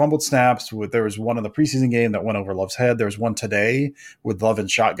fumbled snaps. There was one in the preseason game that went over Love's head. There was one today with Love and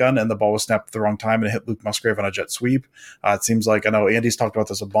shotgun, and the ball was snapped at the wrong time and it hit Luke Musgrave on a jet sweep. It seems like, I know Andy's talked about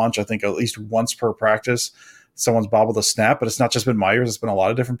this a bunch. I think at least once per practice, someone's bobbled a snap, but it's not just been Myers. It's been a lot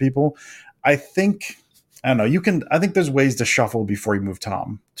of different people. I don't know. I think there's ways to shuffle before you move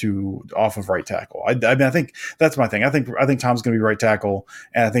Tom off of right tackle. I mean, I think that's my thing. I think Tom's going to be right tackle,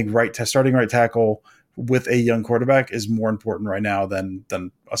 and I think starting right tackle with a young quarterback is more important right now than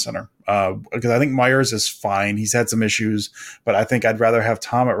a center. Because I think Myers is fine. He's had some issues, but I think I'd rather have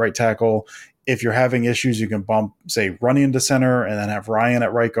Tom at right tackle. If you're having issues, you can bump, say, Runny into center and then have Ryan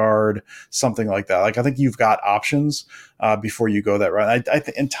at right guard, something like that. Like, I think you've got options before you go that route.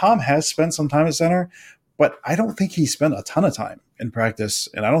 And Tom has spent some time at center, but I don't think he spent a ton of time in practice,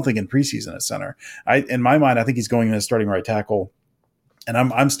 and I don't think in preseason at center. In my mind, I think he's going in as starting right tackle. And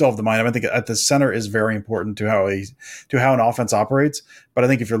I'm still of the mind. I think at the center is very important to how an offense operates. But I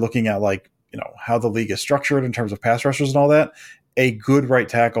think if you're looking at how the league is structured in terms of pass rushers and all that, a good right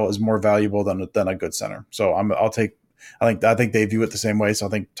tackle is more valuable than a good center. So I think they view it the same way. So I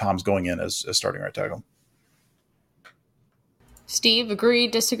think Tom's going in as starting right tackle. Steve, agree,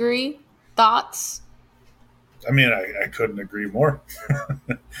 disagree, thoughts? I mean, I couldn't agree more.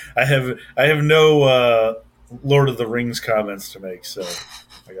 I have no Lord of the Rings comments to make, so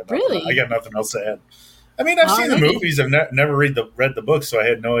I got nothing else to add. I mean, I've seen the movies. I've never read the book, so I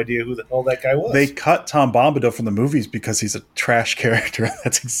had no idea who the hell that guy was. They cut Tom Bombadil from the movies because he's a trash character.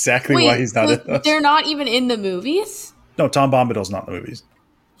 That's exactly why he's not in this. They're not even in the movies? No, Tom Bombadil's not in the movies.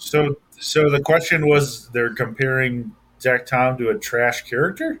 So the question was, they're comparing Zach Tom to a trash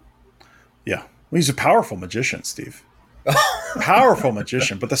character? Yeah. Well, he's a powerful magician, Steve. Powerful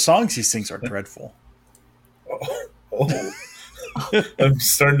magician, but the songs he sings are dreadful. Oh. I'm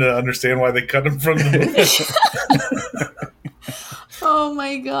starting to understand why they cut him from the movie. Oh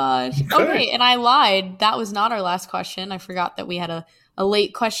my gosh. Okay, and I lied. That was not our last question. I forgot that we had a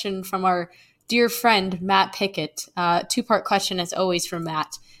late question from our dear friend, Matt Pickett. 2-part question as always from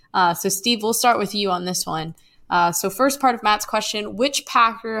Matt. So Steve, we'll start with you on this one. So first part of Matt's question, which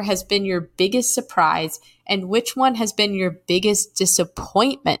Packer has been your biggest surprise and which one has been your biggest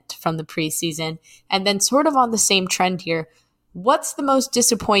disappointment from the preseason? And then sort of on the same trend here, what's the most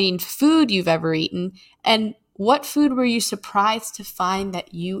disappointing food you've ever eaten? And what food were you surprised to find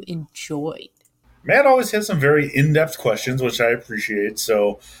that you enjoyed? Matt always has some very in-depth questions, which I appreciate.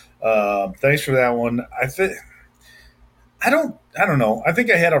 So thanks for that one. I don't know. I think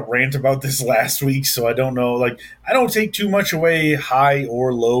I had a rant about this last week, so I don't know. Like, I don't take too much away high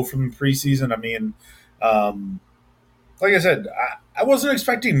or low from the preseason. I mean, like I said, I wasn't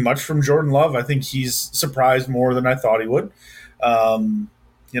expecting much from Jordan Love. I think he's surprised more than I thought he would.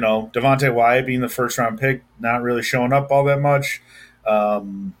 Devontae Wyatt being the first-round pick, not really showing up all that much. A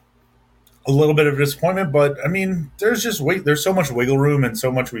little bit of disappointment, but, I mean, there's so much wiggle room and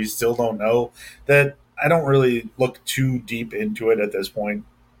so much we still don't know that I don't really look too deep into it at this point.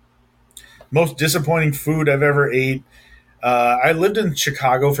 Most disappointing food I've ever ate. I lived in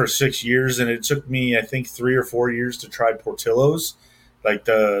Chicago for 6 years, and it took me, I think, 3 or 4 years to try Portillo's, like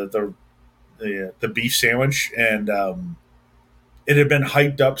the beef sandwich, and it had been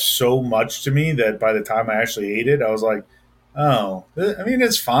hyped up so much to me that by the time I actually ate it, I was like, oh, I mean,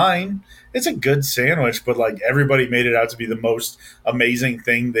 it's fine. It's a good sandwich, but like everybody made it out to be the most amazing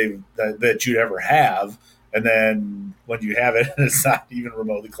thing that you'd ever have. And then when you have it, it's not even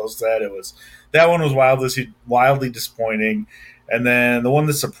remotely close to that. That one was wildly disappointing. And then the one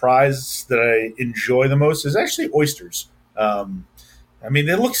that surprised that I enjoy the most is actually oysters. I mean,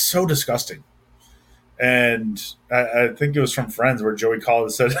 they look so disgusting. And I think it was from Friends where Joey called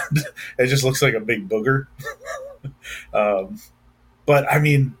and said it just looks like a big booger. But I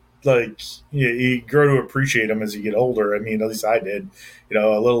mean, like you grow to appreciate them as you get older. I mean, at least I did. You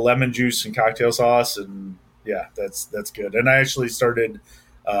know, a little lemon juice and cocktail sauce, and yeah, that's good. And I actually started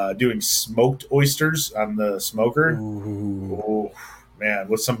doing smoked oysters on the smoker. Ooh. Oh man,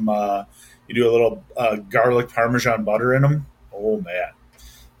 with some you do a little garlic Parmesan butter in them. Oh man,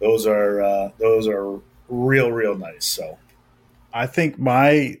 those are real nice. So I think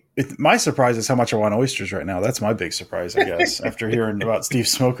my surprise is how much I want oysters right now. That's my big surprise, I guess, after hearing about Steve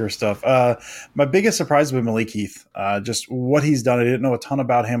Smoker stuff. My biggest surprise was Malik Heath. Just what he's done. I didn't know a ton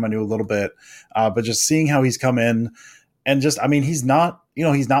about him. I knew a little bit, but just seeing how he's come in and just, I mean,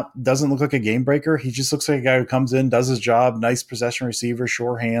 doesn't look like a game breaker. He just looks like a guy who comes in, does his job, nice possession receiver,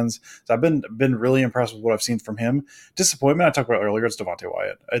 sure hands. So I've been really impressed with what I've seen from him. Disappointment I talked about earlier, it's Devontae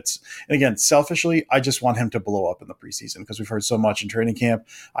Wyatt. And again, selfishly, I just want him to blow up in the preseason because we've heard so much in training camp.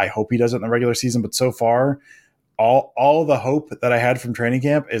 I hope he does it in the regular season, but so far, all the hope that I had from training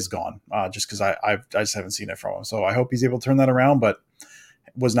camp is gone, just because I just haven't seen it from him. So I hope he's able to turn that around, but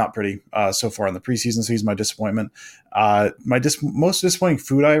was not pretty so far in the preseason, so he's my disappointment. Most disappointing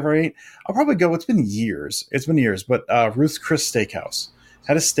food I ever ate, I'll probably go, it's been years, but Ruth's Chris Steakhouse.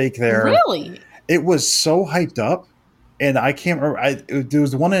 Had a steak there. Really? It was so hyped up, and I can't remember. There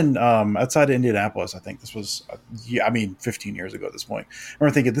was one in outside of Indianapolis, I think. This was, 15 years ago at this point. I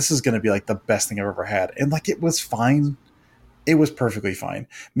remember thinking, this is going to be like the best thing I've ever had. And like, it was fine. It was perfectly fine.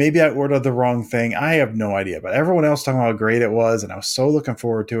 Maybe I ordered the wrong thing. I have no idea. But everyone else talking about how great it was, and I was so looking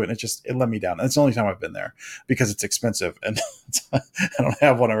forward to it, and it let me down. And it's the only time I've been there because it's expensive, and I don't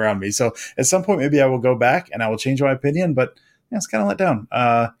have one around me. So at some point, maybe I will go back and I will change my opinion. But yeah, it's kind of let down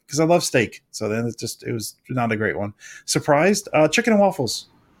because I love steak. So then it was not a great one. Surprised, chicken and waffles.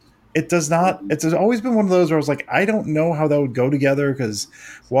 It does not. It's always been one of those where I was like, I don't know how that would go together because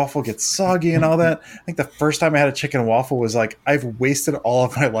waffle gets soggy and all that. I think the first time I had a chicken and waffle was like, I've wasted all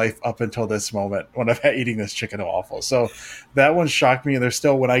of my life up until this moment when I've had eating this chicken and waffle. So that one shocked me. And there's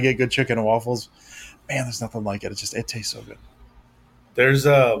still, when I get good chicken and waffles, man, there's nothing like it. It tastes so good. There's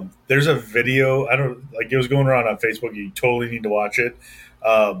a video. It was going around on Facebook. You totally need to watch it.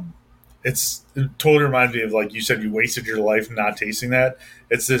 It totally reminds me of, like you said, you wasted your life not tasting that.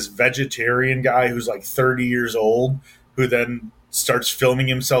 It's this vegetarian guy who's like 30 years old who then starts filming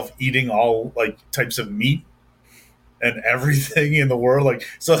himself eating all like types of meat and everything in the world. Like,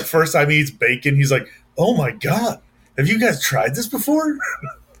 so the first time he eats bacon, he's like, "Oh my God, have you guys tried this before?"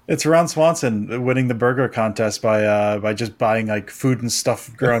 It's Ron Swanson winning the burger contest by just buying like food and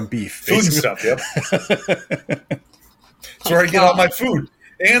stuff ground beef. Food and stuff, yep. That's where I get all my food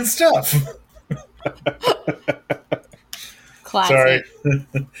and stuff. Classic. Sorry.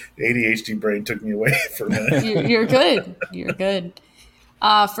 The ADHD brain took me away for a minute. You're good. You're good.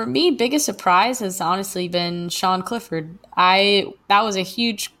 For me, biggest surprise has honestly been Sean Clifford. That was a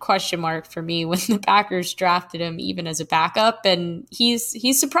huge question mark for me when the Packers drafted him, even as a backup, and he's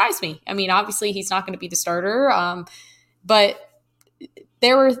surprised me. I mean, obviously he's not going to be the starter, but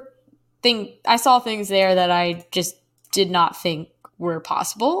there were I saw things there that I just did not think were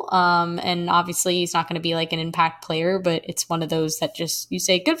possible. And obviously he's not going to be like an impact player, but it's one of those that just, you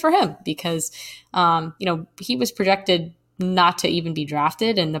say good for him because, he was projected not to even be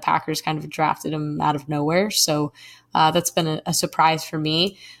drafted and the Packers kind of drafted him out of nowhere. So that's been a surprise for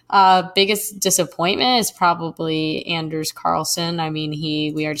me. Biggest disappointment is probably Anders Carlson. I mean,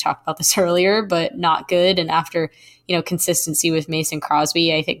 we already talked about this earlier, but not good. And after, consistency with Mason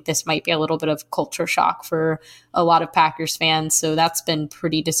Crosby, I think this might be a little bit of culture shock for a lot of Packers fans. So that's been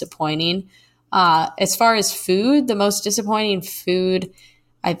pretty disappointing. As far as food, the most disappointing food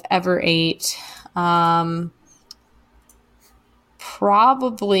I've ever ate,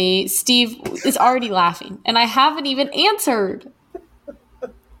 probably Steve is already laughing and I haven't even answered.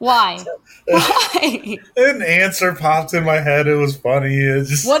 Why? An answer popped in my head. It was funny.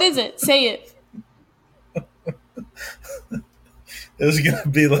 What is it? Say it. It was going to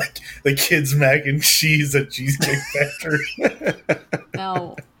be like the kids' mac and cheese at Cheesecake Factory.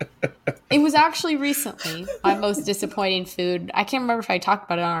 No. It was actually recently my most disappointing food. I can't remember if I talked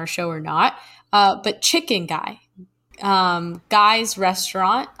about it on our show or not, but Chicken Guy. Guy's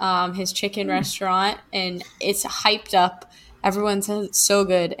restaurant, his chicken restaurant, and it's hyped up. Everyone says it's so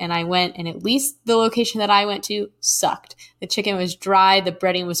good, and I went, and at least the location that I went to sucked. The chicken was dry, the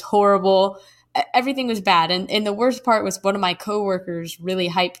breading was horrible, everything was bad. And the worst part was one of my coworkers really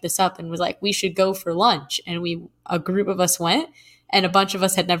hyped this up and was like, we should go for lunch. And a group of us went, and a bunch of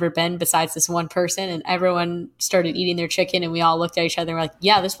us had never been besides this one person, and everyone started eating their chicken, and we all looked at each other and were like,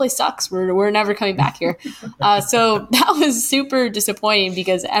 yeah, this place sucks. We're never coming back here. So that was super disappointing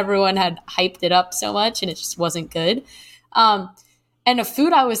because everyone had hyped it up so much and it just wasn't good. And a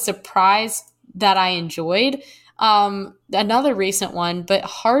food I was surprised that I enjoyed, another recent one, but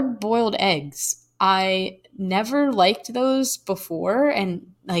hard-boiled eggs. I never liked those before, and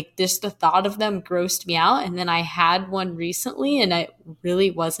like just the thought of them grossed me out. And then I had one recently, and it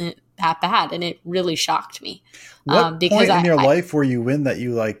really wasn't that bad, and it really shocked me. What point in your life were you in that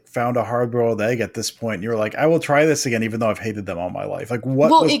you like found a hard-boiled egg at this point? And you were like, I will try this again, even though I've hated them all my life. Like,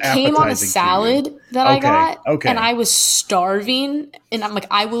 what? Well, it came on a salad that I got, and I was starving, and I'm like,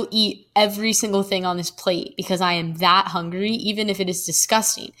 I will eat every single thing on this plate because I am that hungry, even if it is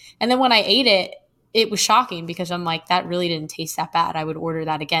disgusting. And then when I ate it, it was shocking because I'm like, that really didn't taste that bad. I would order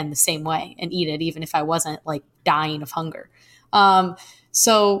that again the same way and eat it, even if I wasn't like dying of hunger.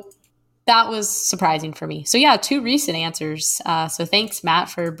 So that was surprising for me. So yeah, 2 recent answers. So thanks, Matt,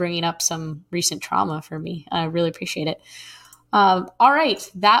 for bringing up some recent trauma for me. I really appreciate it. All right,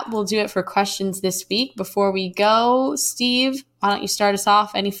 that will do it for questions this week. Before we go, Steve, why don't you start us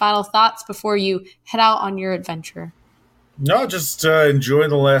off? Any final thoughts before you head out on your adventure? No, just enjoy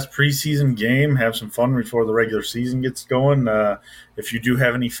the last preseason game. Have some fun before the regular season gets going. If you do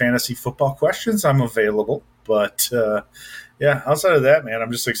have any fantasy football questions, I'm available. But, yeah, outside of that, man,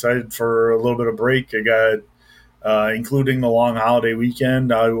 I'm just excited for a little bit of break. I got, including the long holiday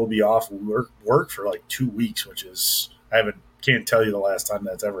weekend, I will be off work for like 2 weeks, which is can't tell you the last time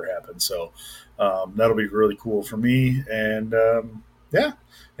that's ever happened. So that'll be really cool for me. And, yeah.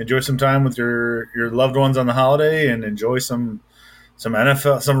 Enjoy some time with your loved ones on the holiday, and enjoy some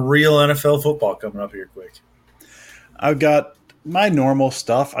NFL, some real NFL football coming up here quick. I've got my normal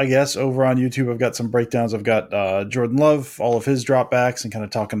stuff, I guess, over on YouTube. I've got some breakdowns. I've got Jordan Love, all of his dropbacks, and kind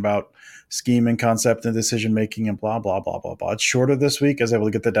of talking about scheme and concept and decision making and blah, blah, blah, blah, blah. It's shorter this week. I was able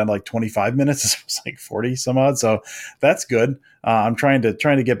to get that down to like 25 minutes. It was like 40 some odd. So that's good. I'm trying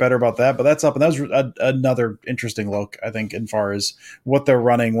to get better about that, but that's up. And that was another interesting look, I think, as far as what they're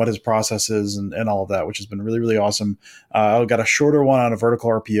running, what his process is, and all of that, which has been really, really awesome. I got a shorter one on a vertical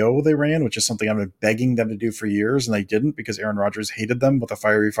RPO they ran, which is something I've been begging them to do for years, and they didn't because Aaron Rodgers hated them with a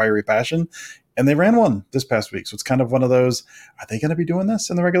fiery passion. And they ran one this past week. So it's kind of one of those, are they going to be doing this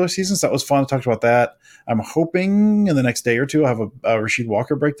in the regular season? So that was fun. I talked about that. I'm hoping in the next day or two, I'll have a Rashid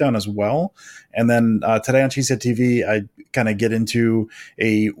Walker breakdown as well. And then today on Cheesehead TV, I kind of get into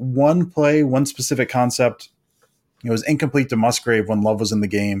a one play, one specific concept. It was incomplete to Musgrave when Love was in the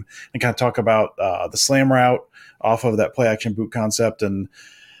game, and kind of talk about the slam route off of that play action boot concept and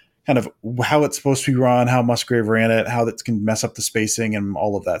kind of how it's supposed to be run, how Musgrave ran it, how that can mess up the spacing and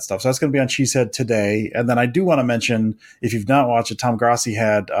all of that stuff. So that's going to be on Cheesehead today. And then I do want to mention, if you've not watched it, Tom Grassi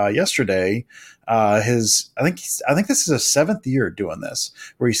had yesterday I think this is his 7th year doing this,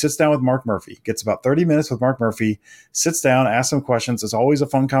 where he sits down with Mark Murphy, gets about 30 minutes with Mark Murphy, sits down, asks him questions. It's always a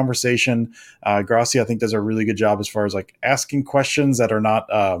fun conversation. Grassi, I think, does a really good job as far as like asking questions that are not,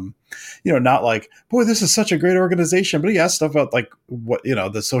 not like, boy, this is such a great organization, but he asks stuff about like what,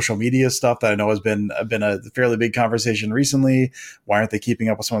 the social media stuff that I know has been a fairly big conversation recently. Why aren't they keeping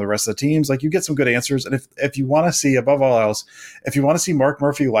up with some of the rest of the teams? Like, you get some good answers. And if you want to see, above all else, if you want to see Mark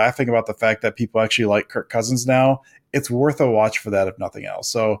Murphy laughing about the fact that people actually like Kirk Cousins now, it's worth a watch for that, if nothing else.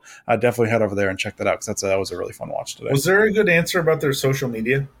 So I definitely head over there and check that out, because that was a really fun watch today. Was there a good answer about their social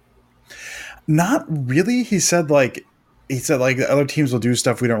media? Not really. He said other teams will do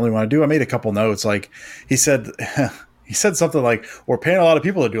stuff we don't really want to do. I made a couple notes. Like he said something like, we're paying a lot of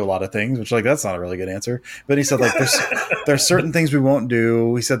people to do a lot of things, which like, that's not a really good answer. But he said like, there's certain things we won't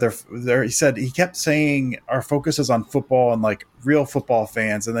do. He said he kept saying our focus is on football and like real football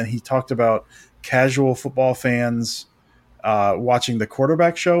fans. And then he talked about casual football fans watching the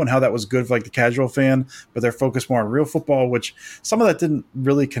quarterback show and how that was good for like the casual fan, but they're focused more on real football, which some of that didn't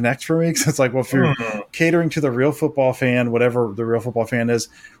really connect for me, because it's like, well, if you're catering to the real football fan, whatever the real football fan is,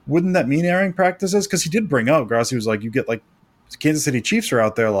 wouldn't that mean airing practices? Because he did bring up, Grassi was like, you get like Kansas City Chiefs are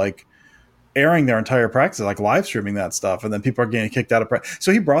out there like airing their entire practice, like live streaming that stuff, and then people are getting kicked out of practice.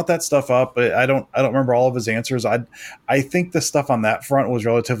 So he brought that stuff up, but I don't remember all of his answers. I think the stuff on that front was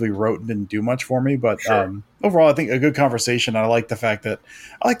relatively rote and didn't do much for me. But overall, I think a good conversation. I like the fact that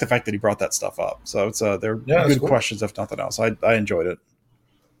he brought that stuff up. So it's they're good questions if nothing else. I enjoyed it.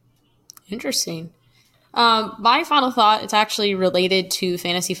 Interesting. My final thought, it's actually related to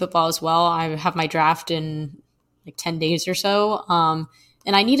fantasy football as well. I have my draft in like 10 days or so,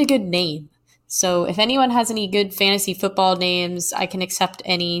 and I need a good name. So if anyone has any good fantasy football names, I can accept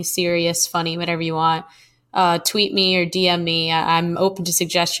any, serious, funny, whatever you want. Tweet me or DM me. I'm open to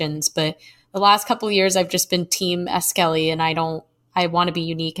suggestions, but the last couple of years I've just been Team S. Kelly, and I want to be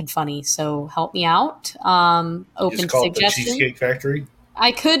unique and funny. So help me out. Open to suggestions. The Cheesecake Factory?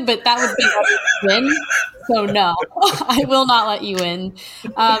 I could, but that would be win. So no, I will not let you win.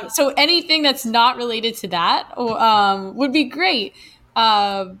 So anything that's not related to that would be great.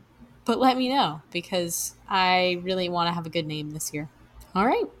 But let me know, because I really want to have a good name this year. All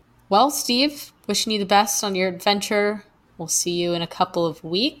right. Well, Steve, wishing you the best on your adventure. We'll see you in a couple of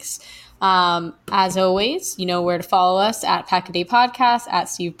weeks. As always, you know where to follow us at Pack-A-Day Podcast, at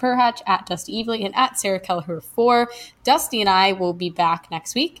Steve Perhatch, at Dusty Evely, and at Sarah Kelleher 4. Dusty and I will be back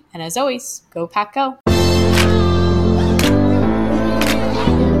next week. And as always, go Pack Go.